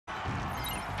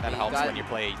That helps when you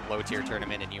play low-tier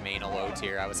tournament and you main a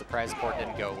low-tier. I was surprised Port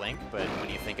didn't go Link, but when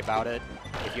you think about it,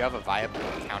 if you have a viable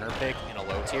counter pick in a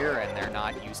low-tier and they're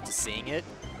not used to seeing it,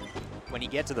 when you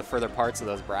get to the further parts of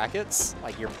those brackets,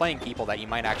 like you're playing people that you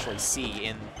might actually see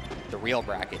in the real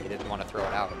bracket. You didn't want to throw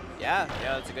it out. Yeah,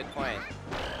 that's a good point.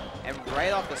 And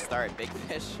right off the start,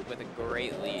 Bigfish with a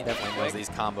great lead. Definitely knows these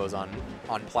combos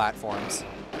on platforms.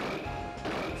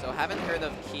 So haven't heard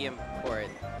of Qu'importe.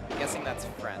 I'm guessing that's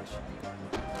French.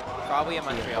 Probably a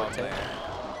Montreal player.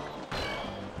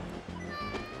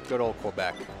 Good old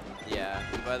Quebec. Yeah,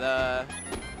 but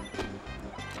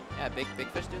yeah,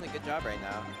 Bigfish doing a good job right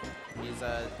now. He's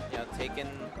you know, taking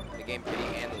the game pretty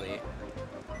handily.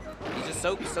 He's just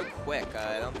so quick.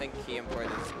 I don't think Qu'importe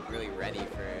is really ready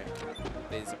for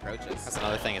these approaches. That's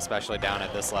another thing, especially down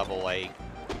at this level. Like,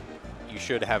 you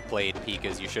should have played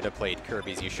Pikas, you should have played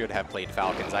Kirbys, you should have played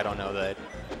Falcons. I don't know that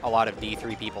a lot of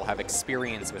D3 people have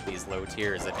experience with these low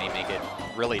tiers that may make it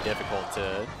really difficult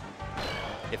to,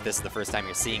 if this is the first time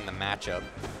you're seeing the matchup.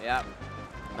 Yeah.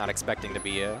 Not expecting to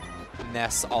be a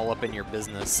Ness all up in your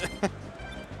business. No,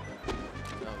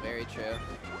 very true.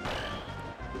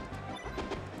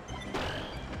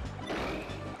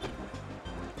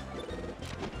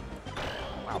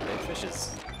 Wow, Bigfish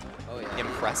is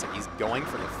impressive. He's going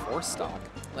for the 4-stock.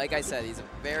 Like I said, he's a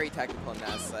very technical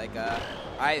Ness. Like,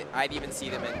 I'd even see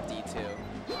them in D2.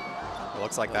 It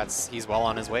looks like he's well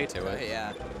on his way to it.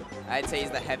 Yeah. I'd say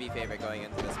he's the heavy favorite going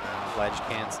into this match. Ledge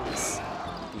cancels,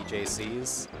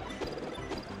 DJCs.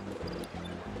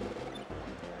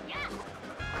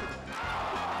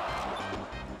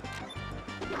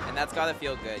 And that's got to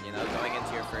feel good, you know, going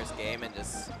into your first game and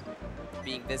just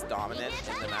being this dominant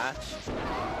in the match.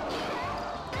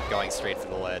 Going straight for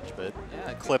the ledge, but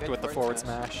yeah, clipped with the forward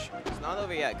smash. It's not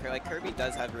over yet. Like, Kirby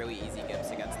does have really easy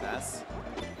gimps against Ness.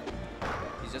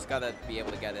 He's just got to be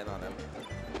able to get in on him.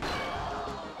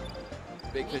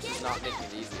 Bigfish is not making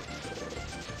it easy.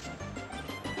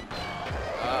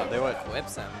 Oh, they would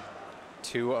whips him.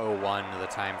 2:01 the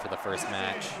time for the first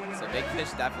match. So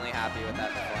Bigfish definitely happy with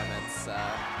that performance.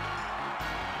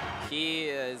 He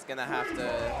is going to have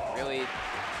to really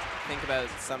think about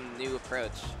some new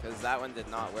approach, because that one did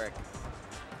not work.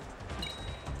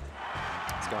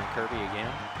 He's going Kirby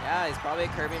again. Yeah, he's probably a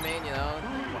Kirby main, you know.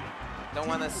 Don't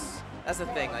want to... That's the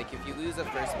thing, like, if you lose a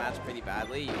first match pretty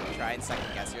badly, you try and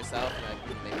second guess yourself, and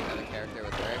like, maybe another character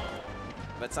would work.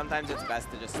 But sometimes it's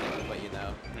best to just stick with what you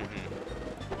know.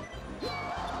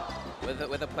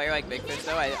 With a player like Bigfish,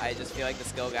 though, I just feel like the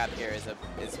skill gap here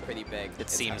is pretty big. It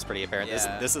seems pretty apparent.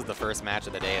 Yeah. This is the first match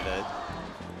of the day that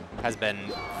has been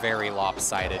very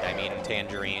lopsided. I mean,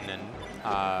 Tangerine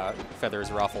and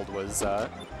Feathers Ruffled was the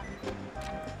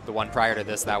one prior to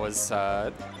this. That was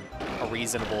a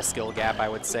reasonable skill gap, I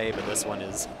would say, but this one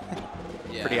is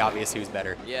pretty obvious who's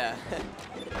better. Yeah.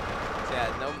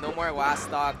 Yeah, no more last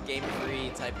stock, game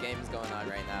free type games going on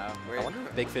right now. I wonder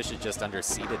if Bigfish is just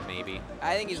underseeded, maybe.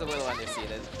 I think he's a little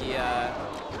underseeded.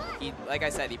 He like I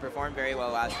said, he performed very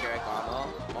well last year at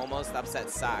GOML. Almost upset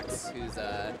Sax, who's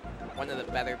one of the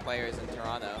better players in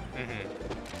Toronto,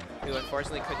 who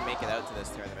unfortunately couldn't make it out to this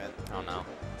tournament. Oh no.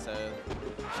 So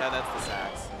shout out to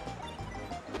Sax.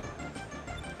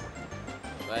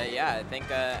 But yeah, I think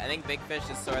Bigfish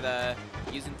is sort of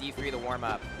using D3 to warm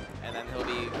up, and then he'll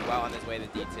be well on his way to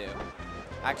D2.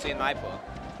 Actually, in my pool.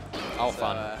 Oh, so,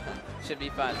 fun. Should be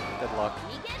fun. Good luck.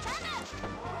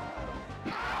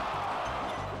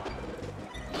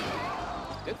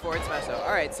 Good forward smash though.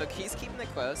 All right, so Key's keeping it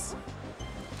close.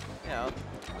 You know,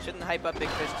 shouldn't hype up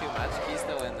Bigfish too much. Key's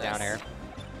still in this. Down air.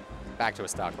 Back to a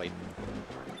stock lead.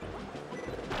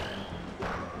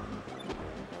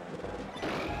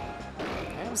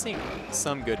 I'm seeing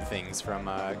some good things from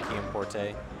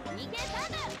Qu'importe.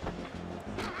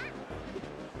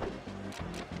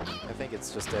 I think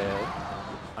it's just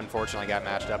unfortunately got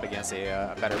matched up against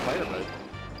a better player, but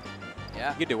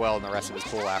yeah, he could do well in the rest of his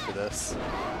pool after this.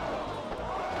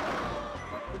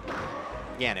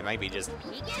 Again, it might be just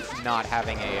not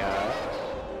having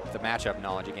the matchup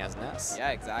knowledge against Ness.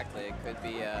 Yeah, exactly. It could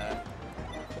be.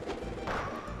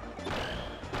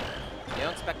 You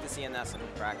don't expect to see a Ness in the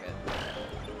bracket.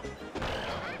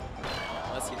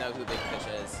 Unless you know who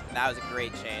Bigfish is. And that was a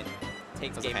great chain.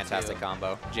 Takes That was a game fantastic 2.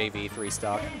 combo. JV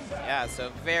 3-stock. Yeah,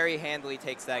 so very handily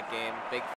takes that game. Big